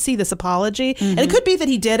I've yet to see this apology. And it could be that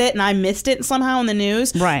he did it and I missed it somehow in the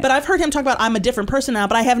news. Right. But I've heard him talk about I'm a different person now,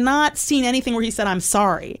 but I have not seen anything where he said I'm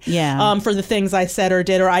sorry. Yeah. For the things I said or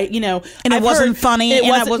did or and it wasn't funny. It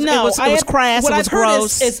was crass. It was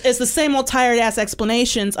gross. Is the same old tired ass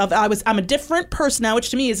explanations of I'm a different person now, which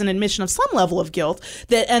to me is an admission of some level of guilt.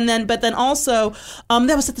 But then also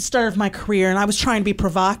that was at the start of my career and I was trying to be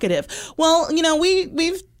provocative. Well,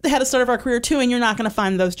 we've had a start of our career too, and you're not going to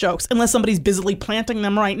find those jokes unless somebody's busily planting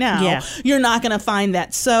them right now. Yeah. You're not going to find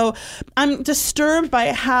that. So I'm disturbed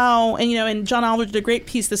by how, and John Oliver did a great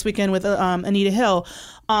piece this weekend with Anita Hill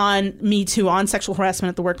on Me Too, on sexual harassment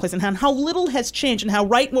at the workplace, and how little has changed, and how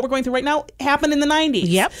what we're going through right now happened in the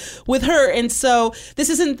 90s with her. And so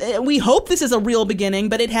we hope this is a real beginning,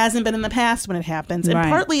 but it hasn't been in the past when it happens. And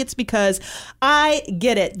partly it's because I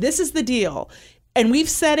get it. This is the deal. And we've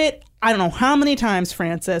said it, I don't know how many times,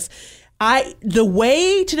 Francis. The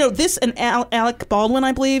way to know this, and Alec Baldwin,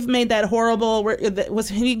 I believe, made that horrible.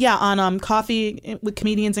 On Coffee with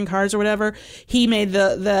Comedians and Cars or whatever. He made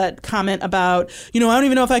the comment about, I don't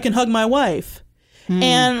even know if I can hug my wife.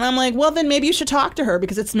 And I'm like, well, then maybe you should talk to her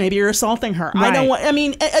because maybe you're assaulting her. Right. I don't want,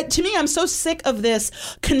 to me, I'm so sick of this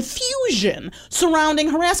confusion surrounding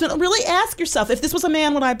harassment. Really ask yourself, if this was a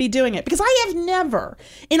man, would I be doing it? Because I have never,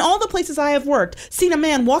 in all the places I have worked, seen a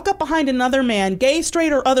man walk up behind another man, gay,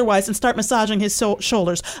 straight, or otherwise, and start massaging his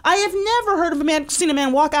shoulders. I have never seen a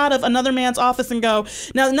man walk out of another man's office and go,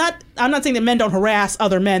 I'm not saying that men don't harass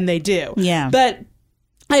other men, they do. Yeah. But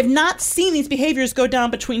I have not seen these behaviors go down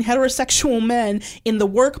between heterosexual men in the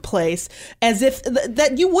workplace as if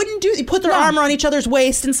that you wouldn't do. You put their arm around each other's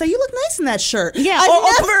waist and say, "You look nice in that shirt." Yeah,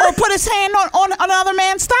 or put his hand on another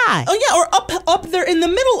man's thigh. Oh yeah, or up there in the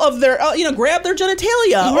middle of their, grab their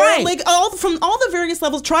genitalia, right? Or like from all the various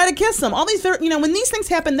levels, try to kiss them. All these, when these things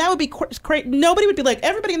happen, that would be great. Nobody would be like,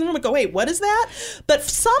 everybody in the room would go, "Wait, what is that?" But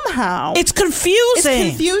somehow it's confusing. It's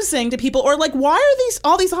confusing to people, or like, why are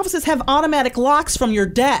all these offices have automatic locks from your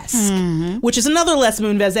desk? Which is another Les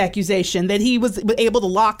Moonves accusation that he was able to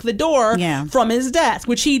lock the door from his desk,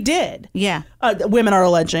 which he did. Yeah. Women are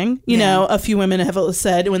alleging, a few women have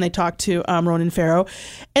said when they talked to Ronan Farrow.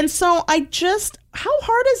 And so how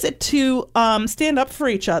hard is it to stand up for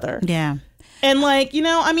each other? Yeah. And this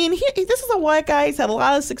is a white guy. He's had a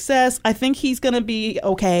lot of success. I think he's going to be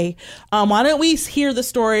okay. Why don't we hear the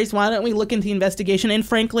stories? Why don't we look into the investigation? And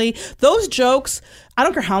frankly, those jokes, I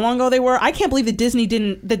don't care how long ago they were. I can't believe that Disney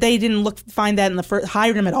didn't find that in the first,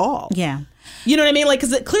 hired him at all. Yeah. You know what I mean? Like,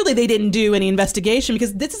 because clearly they didn't do any investigation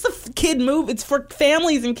because this is a kid movie. It's for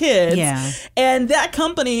families and kids. Yeah. And that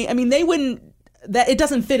company, it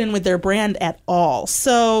doesn't fit in with their brand at all.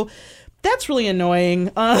 So that's really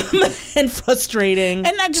annoying and frustrating.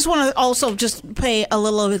 And I just want to also just pay a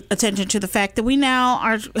little attention to the fact that we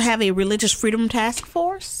now have a religious freedom task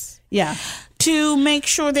force. Yeah. To make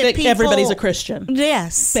sure that everybody's a Christian.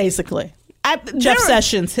 Yes. Basically. Jeff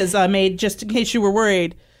Sessions has made, just in case you were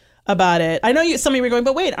worried about it. I know some of you were going,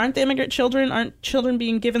 but wait, aren't children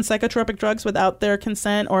being given psychotropic drugs without their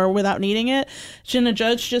consent or without needing it? Shouldn't a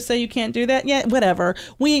judge just say you can't do that? Yeah, whatever.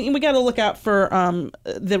 We got to look out for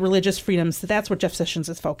the religious freedoms. That's what Jeff Sessions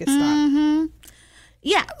is focused on.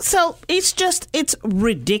 Yeah, so it's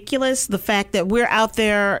ridiculous, the fact that we're out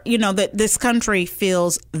there, that this country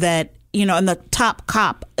feels that, and the top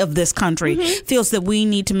cop of this country feels that we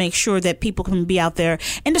need to make sure that people can be out there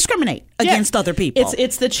and discriminate against other people.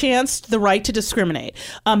 It's the right to discriminate.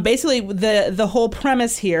 Basically, the whole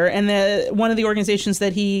premise here, and one of the organizations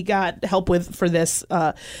that he got help with for this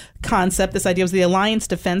concept, this idea, was the Alliance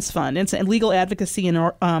Defense Fund. It's a legal advocacy and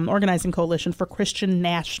organizing coalition for Christian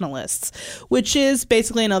nationalists, which is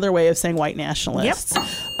basically another way of saying white nationalists. Yep.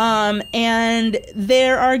 And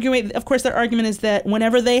their argument is that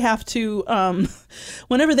whenever they have to,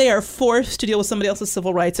 whenever they are forced to deal with somebody else's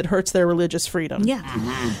civil rights, it hurts their religious freedom. Yeah.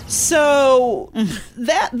 So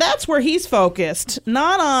that's where he's focused,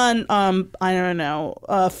 not on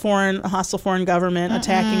hostile foreign government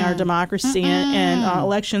attacking our democracy and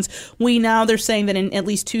elections. They're saying that in at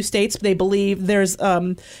least 2 states, they believe there's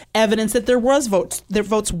evidence that their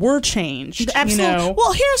votes were changed. Absolutely.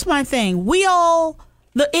 Well, here's my thing.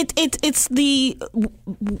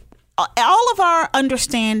 All of our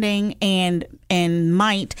understanding and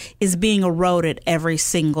might is being eroded every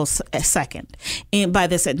single second by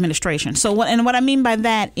this administration. So what I mean by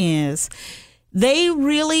that is they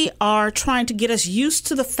really are trying to get us used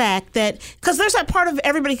to the fact that, because there's that part of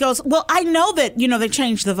everybody goes, well, I know that, they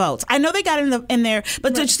changed the votes. I know they got in there,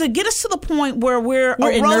 but right. to get us to the point where we're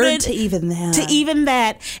eroded to even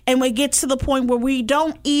that, and we get to the point where we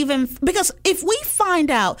don't even, because if we find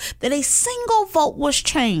out that a single vote was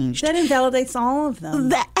changed, that invalidates all of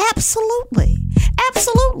them. Absolutely.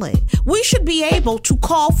 We should be able to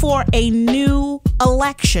call for a new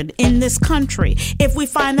election in this country if we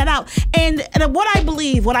find that out. And what I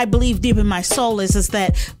believe deep in my soul is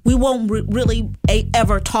that we won't really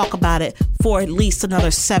ever talk about it for at least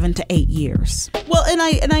another 7 to 8 years. Well,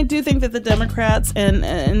 and I do think that the Democrats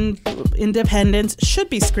and independents should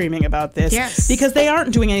be screaming about this. Yes. Because they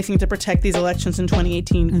aren't doing anything to protect these elections in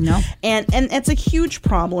 2018. No. And it's a huge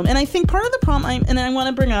problem. And I think part of the problem, I want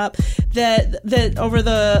to bring up that over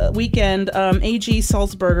the weekend, A.G.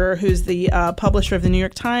 Sulzberger, who's the publisher of the New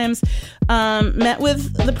York Times, met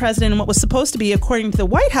with the president in what was supposed to be, according to the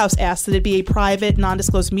White House, asked that it be a private,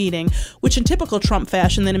 non-disclosed meeting, which in typical Trump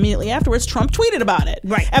fashion, then immediately afterwards, Trump tweeted about it.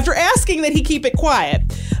 Right. After asking that he keep it quiet.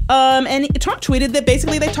 And Trump tweeted that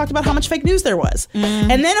basically they talked about how much fake news there was.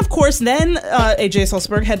 Mm. And then, of course, A.J.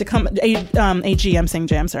 Sulzberger had to come, AG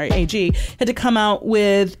had to come out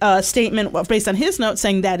with a statement based on his notes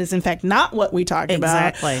saying that is, in fact, not what we talked talked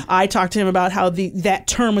Exactly. about. I talked to him about how that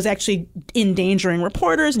term was actually endangering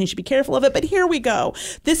reporters and you should be careful of it. But here we go.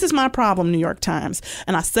 This is my problem, New York Times.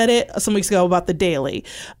 And I said it some weeks ago about the Daily.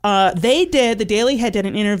 The Daily had did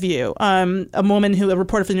an interview. A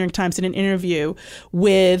reporter for the New York Times did an interview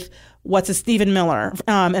with Stephen Miller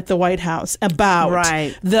at the White House about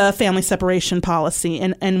the family separation policy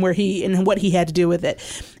and what he had to do with it.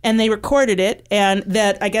 And they recorded it, and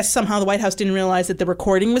that I guess somehow the White House didn't realize that the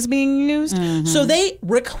recording was being used. Mm-hmm. So they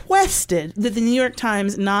requested that the New York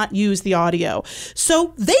Times not use the audio.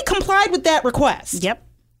 So they complied with that request. Yep.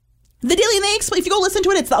 The Daily, and they explain, if you go listen to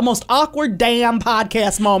it, it's the most awkward damn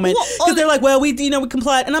podcast moment. Because they're like, well, we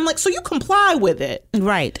complied. And I'm like, so you comply with it.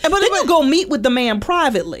 Right. But then you go meet with the man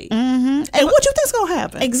privately. Mm-hmm. And what you think's going to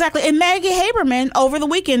happen? Exactly. And Maggie Haberman over the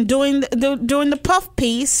weekend doing the puff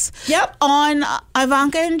piece on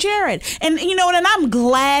Ivanka and Jared. And, and I'm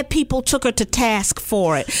glad people took her to task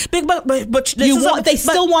for it. But they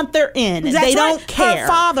still want their in. They don't care. Her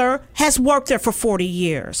father has worked there for 40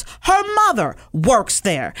 years. Her mother works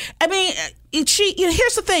there. I mean,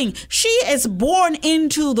 here's the thing. She is born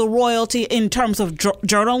into the royalty in terms of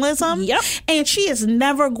journalism. Yep. And she is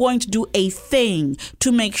never going to do a thing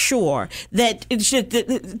to make sure that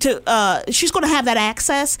she's going to have that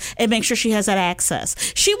access and make sure she has that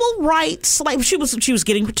access. She will write, she was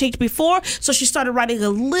getting critiqued before, so she started writing a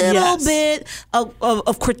little bit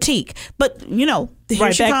of critique. But,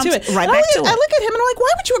 Right back to it. I look at him and I'm like,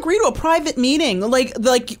 why would you agree to a private meeting? Like,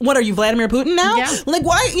 what are you, Vladimir Putin now? Yeah. Like,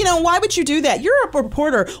 why would you do that? You're a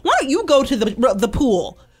reporter. Why don't you go to the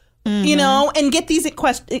pool? Mm-hmm. And get these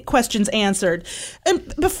questions answered.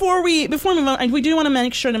 And before we move on, we do want to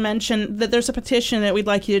make sure to mention that there's a petition that we'd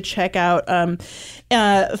like you to check out. In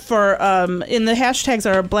the hashtags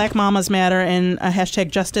are Black Mamas Matter and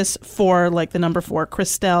hashtag Justice for the number 4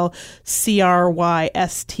 Crystle,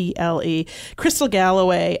 Crystle. Crystal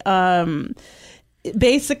Galloway.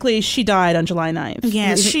 Basically, she died on July 9th.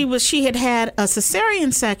 Yes, she had a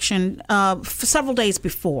cesarean section for several days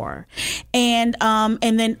before, and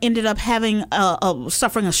then ended up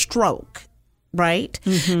suffering a stroke. Right?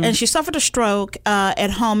 Mm-hmm. And she suffered a stroke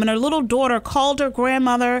at home, and her little daughter called her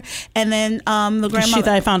grandmother, and then the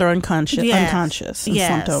grandmother... I found her unconscious and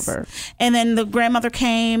slumped over. And then the grandmother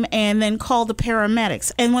came and then called the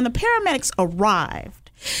paramedics. And when the paramedics arrived,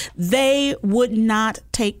 they would not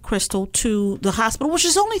take Crystal to the hospital, which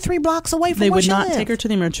is only 3 blocks away from where she lived. They would not take her to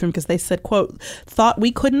the emergency room because they said, quote, thought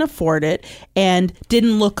we couldn't afford it and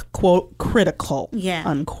didn't look, quote, critical,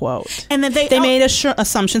 unquote. And then they made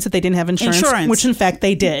assumptions that they didn't have insurance, which in fact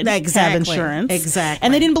they did have insurance. Exactly.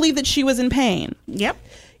 And they didn't believe that she was in pain. Yep.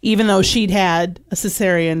 Even though she'd had a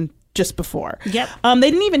cesarean just before. Yep. They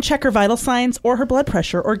didn't even check her vital signs or her blood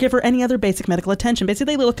pressure or give her any other basic medical attention.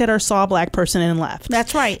 Basically, they looked at her, saw a black person, and left.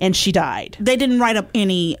 That's right. And she died. They didn't write up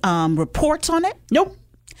any reports on it. Nope.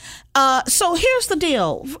 So here's the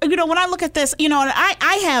deal. When I look at this,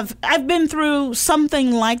 I've been through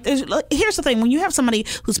something like this. Here's the thing. When you have somebody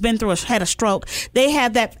who's had a stroke, they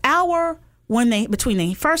have that hour between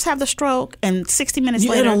they first have the stroke and 60 minutes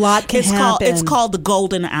later, a lot can happen. It's called the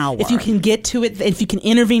golden hour. If you can get to it, if you can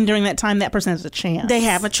intervene during that time, that person has a chance. They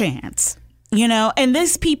have a chance. And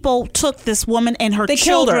these people took this woman and her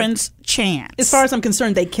children's chance. As far as I'm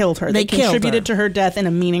concerned, they killed her. They contributed to her death in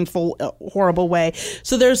a meaningful, horrible way.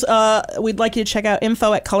 So there's, we'd like you to check out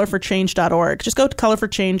info at colorforchange.org. Just go to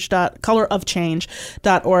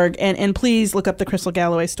colorofchange.org and please look up the Crystal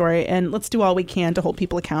Galloway story, and let's do all we can to hold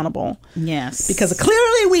people accountable. Yes. Because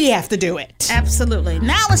clearly we have to do it. Absolutely.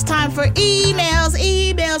 Now it's time for emails.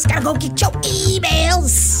 Gotta go get your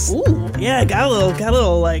emails. Ooh, yeah, got a little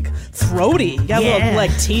throaty. Got a little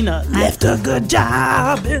like Tina. Left a good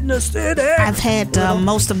job in the city. I've had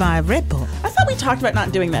most of my Red Bull. I thought we talked about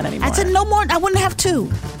not doing that anymore. I said no more. I wouldn't have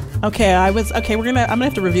to. Okay, I'm gonna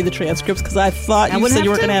have to review the transcripts because I thought you said you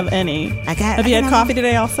weren't gonna have any. Have you had coffee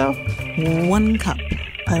today also? 1 cup.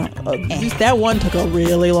 I don't. That one took a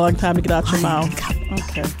really long time to get out your mouth.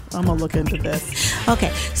 Okay, I'm gonna look into this.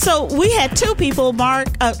 Okay, so we had 2 people, Mark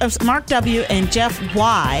W. and Jeff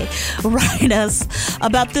Y, write us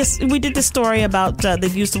about this. We did this story about they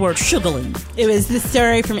used the word sugarling. It was the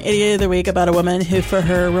story from Idiot of the Week about a woman who, for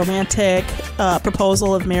her romantic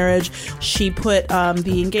proposal of marriage, she put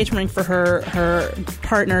the engagement ring for her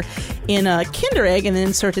partner in a Kinder Egg and then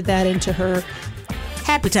inserted that into her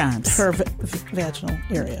Happy Times. Her vaginal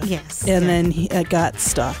area. Yes. And then it got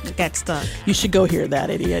stuck. Got stuck. You should go hear that,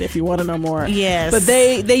 Idiot, if you want to know more. Yes. But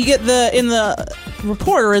they get in the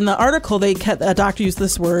report or in the article, a doctor used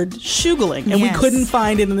this word shugling, and we couldn't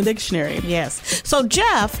find it in the dictionary. Yes. So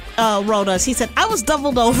Jeff wrote us. He said, I was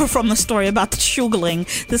doubled over from the story about the shugling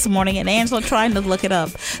this morning, and Angela trying to look it up.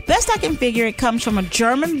 Best I can figure, it comes from a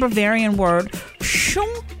German Bavarian word,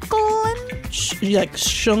 Schunkeln. Like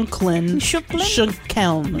Schunkeln.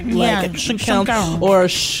 Schunkeln. Like Schunkeln or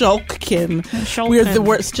Schulkin. Weird. The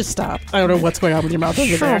words. Just stop. I don't know what's going on with your mouth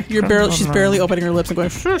over there. She's barely opening her lips and going,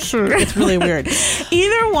 sure. It's really weird.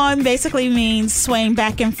 Either one basically means swaying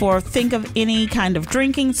back and forth. Think of any kind of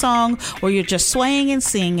drinking song where you're just swaying and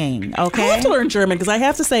singing. Okay. I have to learn German because I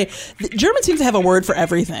have to say, German seems to have a word for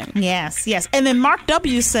everything. Yes. And then Mark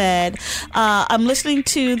W. said, I'm listening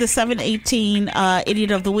to the 718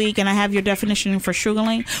 Idiot of the Week, and I have your definition for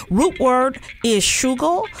shugling. Root word is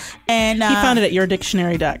shugel, and he found it at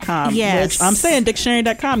yourdictionary.com. Yes. Which I'm saying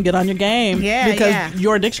dictionary.com, get on your game. Yeah, because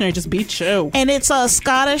your dictionary just beats you. And it's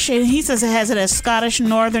Scottish, and he says it has it as Scottish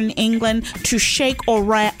Northern England, to shake or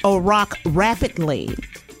rock rapidly.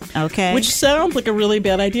 Okay. Which sounds like a really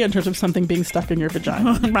bad idea in terms of something being stuck in your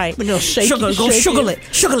vagina. Right. Go shake Sugar it.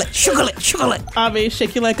 I mean,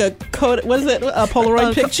 shake you like a coat. What is it? A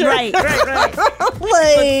Polaroid picture? Right. Like,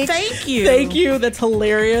 thank you. Thank you. That's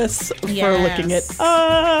hilarious for looking it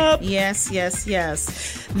up. Yes.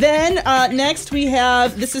 Then next we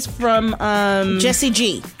have, this is from Jessie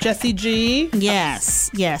G.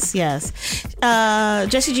 Yes. Jessie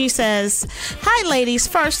G says, hi ladies.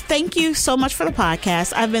 First, thank you so much for the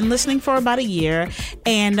podcast. I've been listening for about a year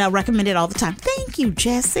and recommend it all the time. Thank you,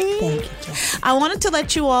 Jessie. I wanted to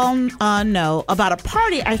let you all know about a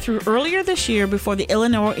party I threw earlier this year before the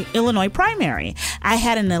Illinois primary. I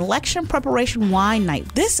had an election preparation wine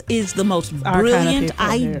night. This is the most brilliant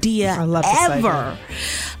idea ever.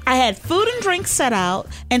 I had food and drinks set out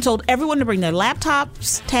and told everyone to bring their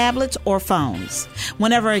laptops, tablets, or phones.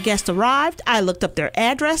 Whenever a guest arrived, I looked up their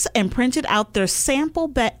address and printed out their sample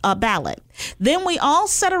ballot. Then we all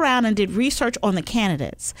sat around and did research on the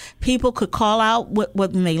candidates. People could call out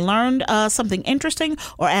when they learned something interesting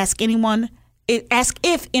or ask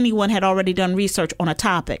if anyone had already done research on a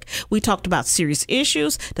topic. We talked about serious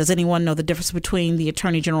issues. Does anyone know the difference between the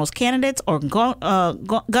Attorney General's candidates or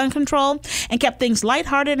gun control? And kept things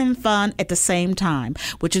lighthearted and fun at the same time.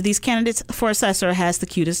 Which of these candidates for assessor has the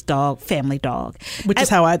cutest family dog? Which is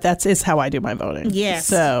how I do my voting. Yes.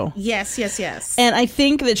 So yes. And I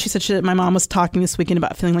think that she said my mom was talking this weekend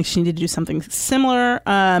about feeling like she needed to do something similar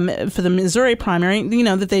for the Missouri primary. You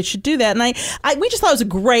know, that they should do that. And we just thought it was a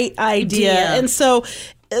great idea. And so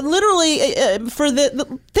literally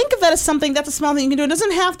think of that as something that's a small thing you can do. It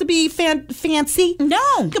doesn't have to be fancy. No,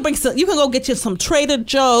 you can go get you some Trader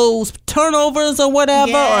Joe's turnovers or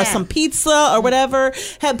whatever, or some pizza or whatever.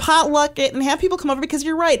 Have potluck it and have people come over, because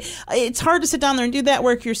you're right, it's hard to sit down there and do that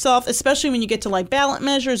work yourself, especially when you get to like ballot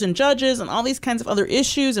measures and judges and all these kinds of other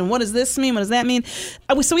issues. And what does this mean? What does that mean?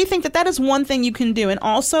 So we think that is one thing you can do. And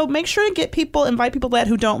also make sure to invite people to that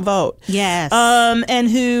who don't vote. Yes. And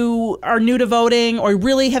who are new to voting or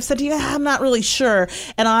really have said, I'm not really sure.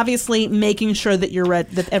 And obviously making sure that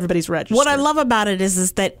that everybody's registered. What I love about it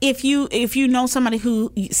is that if you know somebody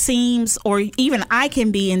who seems, or even I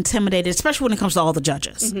can be intimidated, especially when it comes to all the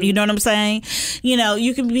judges. Mm-hmm. You know what I'm saying? You know,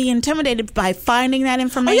 you can be intimidated by finding that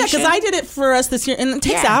information. Oh yeah, because I did it for us this year, and it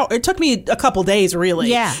takes out. It took me a couple days, really.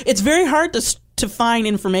 Yeah, it's very hard to find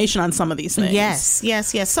information on some of these things. Yes.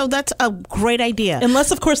 So that's a great idea. Unless,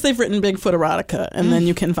 of course, they've written Bigfoot erotica, and then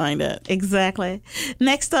you can find it. Exactly.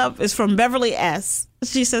 Next up is from Beverly S.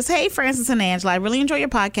 She says, hey, Francis and Angela, I really enjoy your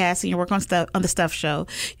podcast and your work on the Stuff Show.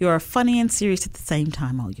 You're funny and serious at the same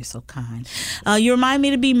time. Oh, you're so kind. You remind me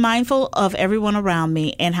to be mindful of everyone around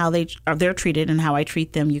me and how they're treated and how I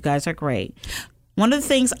treat them. You guys are great. One of the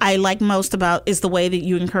things I like most about is the way that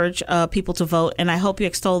you encourage people to vote, and I hope you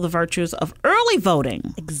extol the virtues of early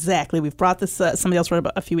voting. Exactly. We've brought this, somebody else wrote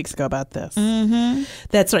a few weeks ago about this. Mm-hmm.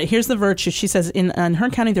 That's right. Here's the virtue. She says, in her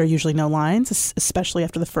county, there are usually no lines, especially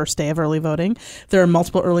after the first day of early voting. There are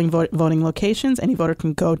multiple early voting locations. Any voter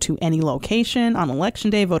can go to any location. On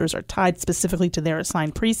Election Day, voters are tied specifically to their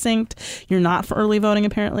assigned precinct. You're not for early voting,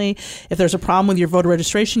 apparently. If there's a problem with your voter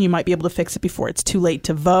registration, you might be able to fix it before it's too late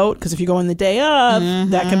to vote, because if you go in the day of,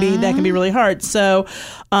 that can be really hard. So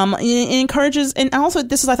it encourages, and also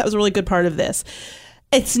this is, I thought, was a really good part of this.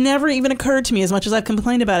 It's never even occurred to me, as much as I've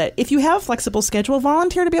complained about it, if you have a flexible schedule,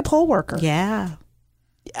 volunteer to be a poll worker. Yeah.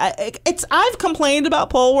 I've complained about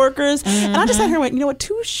poll workers, and I just sat here and went, you know what,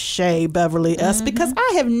 touche, Beverly S., because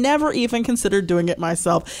I have never even considered doing it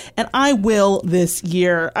myself, and I will this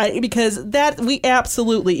year, because that we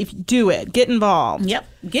absolutely, if you do it, get involved. Yep.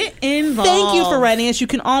 Get involved. Thank you for writing us. You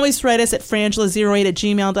can always write us at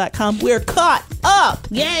frangela08@gmail.com. We're caught up.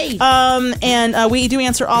 Yay. And we do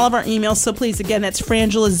answer all of our emails, so please, again, that's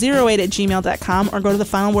frangela08@gmail.com, or go to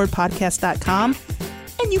thefinalwordpodcast.com.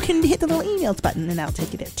 And you can hit the little emails button, and I'll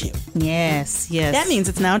take you there too. Yes. That means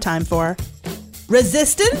it's now time for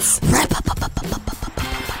Resistance.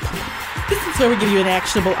 This is where we give you an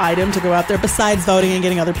actionable item to go out there besides voting and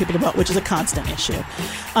getting other people to vote, which is a constant issue.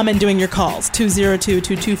 And doing your calls,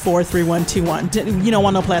 202-224-3121. You don't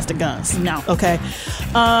want no plastic guns. No. Okay.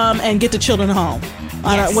 And get the children home.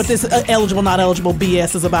 I don't know what this eligible, not eligible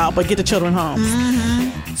BS is about, but get the children home.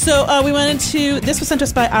 So this was sent to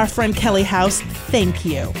us by our friend Kelly House. Thank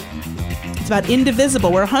you. It's about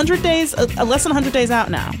Indivisible. We're 100 days, less than 100 days out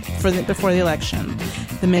now before the election,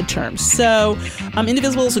 the midterms. So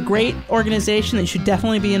Indivisible is a great organization that you should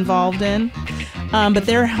definitely be involved in. But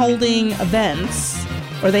they're holding events,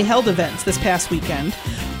 or they held events this past weekend.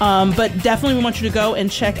 But definitely we want you to go and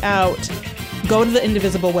check out. Go to the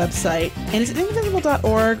Indivisible website. And is it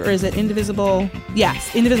indivisible.org or is it indivisible?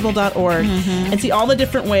 Yes, indivisible.org. And see all the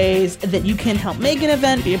different ways that you can help make an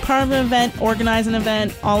event, be a part of an event, organize an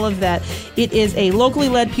event, all of that. It is a locally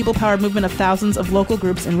led, people-powered movement of thousands of local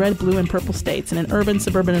groups in red, blue, and purple states and in urban,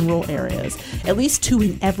 suburban, and rural areas. At least 2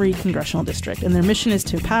 in every congressional district. And their mission is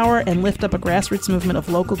to empower and lift up a grassroots movement of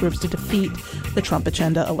local groups to defeat the Trump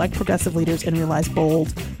agenda, elect progressive leaders, and realize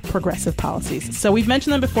bold, progressive policies. So we've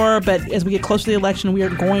mentioned them before, but as we get closer to the election, we are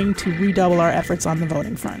going to redouble our efforts on the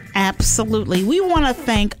voting front. Absolutely. We want to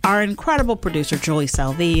thank our incredible producer, Joey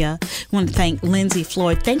Salvia. We want to thank Lindsay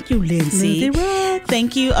Floyd. Thank you, Lindsay.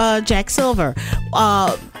 Thank you, Jack Silver.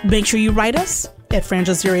 Make sure you write us at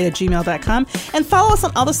frangela08@gmail.com and follow us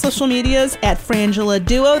on all the social medias at Frangela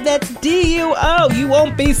Duo. That's DUO. You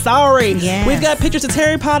won't be sorry. Yes. We've got pictures. It's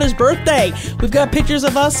Harry Potter's birthday. We've got pictures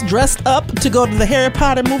of us dressed up to go to the Harry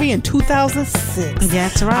Potter movie in 2006.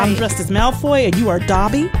 That's right. I'm dressed as Malfoy and you are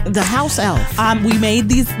Dobby, the house elf. We made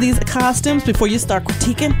these costumes before you start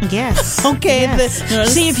critiquing. Yes. Okay. Yes.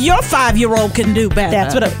 See if your 5-year-old can do better.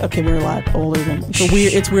 That's what. Okay, we're a lot older than.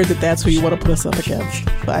 It's weird that that's who you want to put us up against.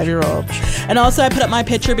 5-year-old. And also, I put up my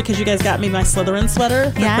picture because you guys got me my Slytherin sweater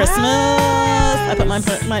for Christmas. I put my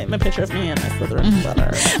picture of me in my Slytherin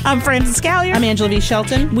sweater. I'm Frances Callier. I'm Angela V.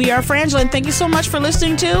 Shelton. We are Frangela, and thank you so much for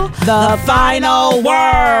listening to The Final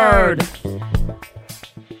Word.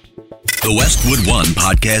 The Westwood One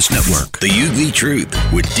Podcast Network. The Ugly Truth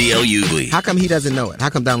with D.L. Ugly. How come he doesn't know it? How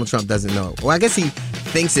come Donald Trump doesn't know it? Well, I guess he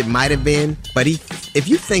thinks it might have been, but if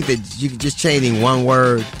you think that you just changing one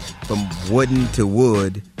word from wooden to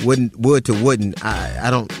wood to wooden, I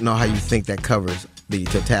don't know how you think that covers the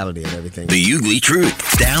totality of everything. The Ugly Truth.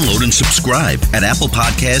 Download and subscribe at Apple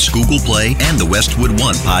Podcasts, Google Play, and the Westwood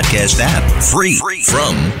One Podcast app. Free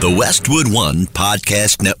from the Westwood One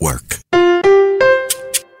Podcast Network.